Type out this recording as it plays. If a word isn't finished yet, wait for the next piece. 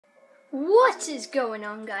What is going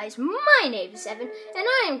on, guys? My name is Evan and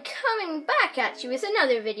I am coming back at you with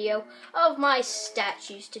another video of my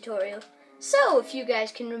statues tutorial. So if you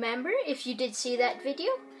guys can remember, if you did see that video,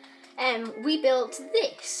 we built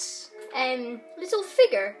this little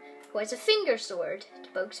figure who has a finger sword to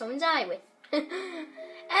poke someone's eye with.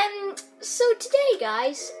 So today,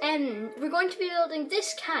 guys, we're going to be building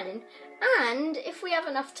this cannon, and if we have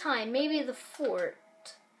enough time, maybe the fort.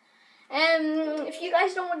 If you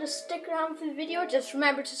guys don't want to stick around for the video, just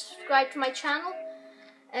remember to subscribe to my channel.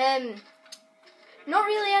 Not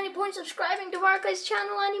really any point subscribing to Barclay's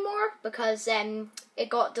channel anymore because it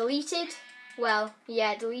got deleted. Well,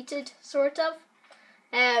 yeah, deleted, sort of.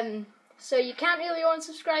 So you can't really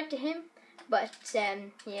unsubscribe to him, but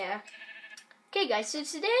yeah. Okay, guys, so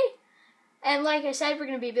today, like I said, we're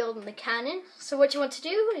going to be building the cannon. So what you want to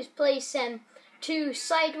do is place 2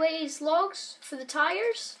 sideways logs for the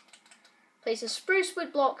tires. Place a spruce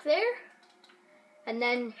wood block there, and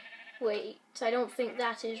then, wait, I don't think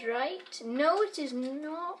that is right. No, it is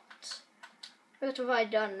not. What have I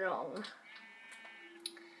done wrong?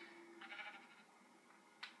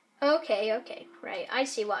 Okay, right, I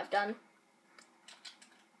see what I've done.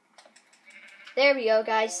 There we go,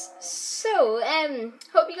 guys. So,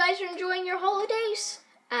 hope you guys are enjoying your holidays,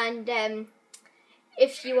 and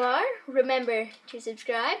if you are, remember to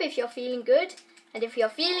subscribe if you're feeling good, and if you're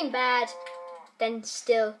feeling bad, then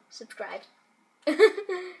still subscribe.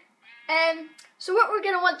 So what we're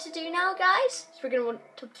going to want to do now, guys, is we're going to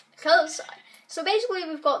want to close. So basically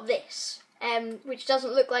we've got this, which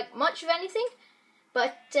doesn't look like much of anything,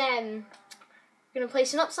 but we're going to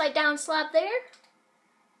place an upside down slab there,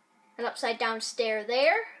 an upside down stair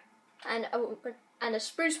there, and a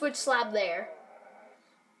spruce wood slab there.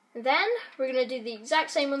 And then we're going to do the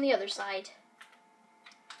exact same on the other side.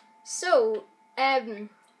 So, I've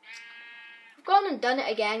gone and done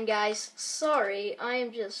it again, guys. Sorry, I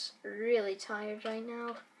am just really tired right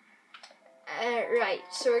now. Right,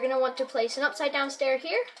 so we're going to want to place an upside down stair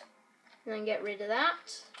here, and then get rid of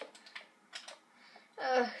that.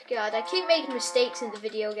 Oh god, I keep making mistakes in the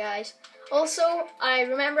video, guys. Also, I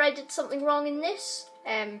remember I did something wrong in this.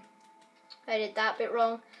 I did that bit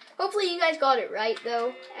wrong. Hopefully you guys got it right,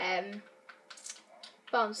 though.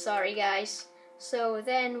 But I'm sorry, guys. So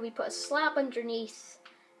then we put a slab underneath,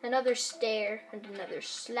 another stair, and another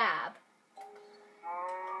slab.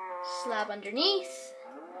 Slab underneath,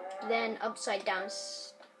 then upside down stair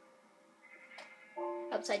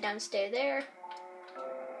there.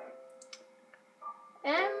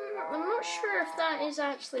 I'm not sure if that is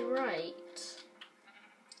actually right.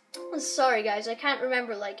 Sorry, guys, I can't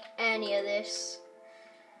remember like any of this.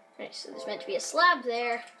 Right, so there's meant to be a slab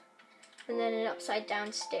there, and then an upside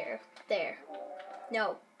down stair there.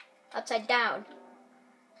 No, upside down.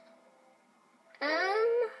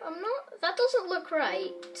 I'm not, that doesn't look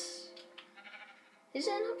right. Is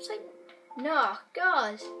it an upside? No,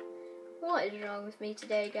 God. What is wrong with me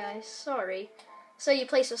today, guys? Sorry. So you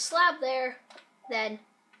place a slab there, then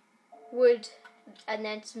wood, and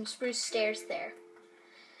then some spruce stairs there.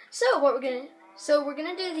 So we're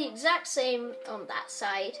gonna do the exact same on that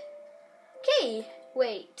side. Okay,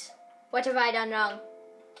 wait. What have I done wrong?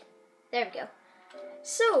 There we go.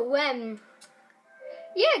 So,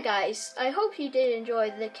 yeah, guys, I hope you did enjoy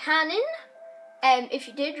the cannon. If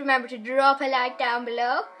you did, remember to drop a like down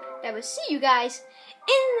below. I will see you guys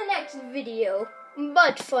in the next video.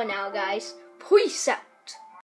 But for now, guys, peace out.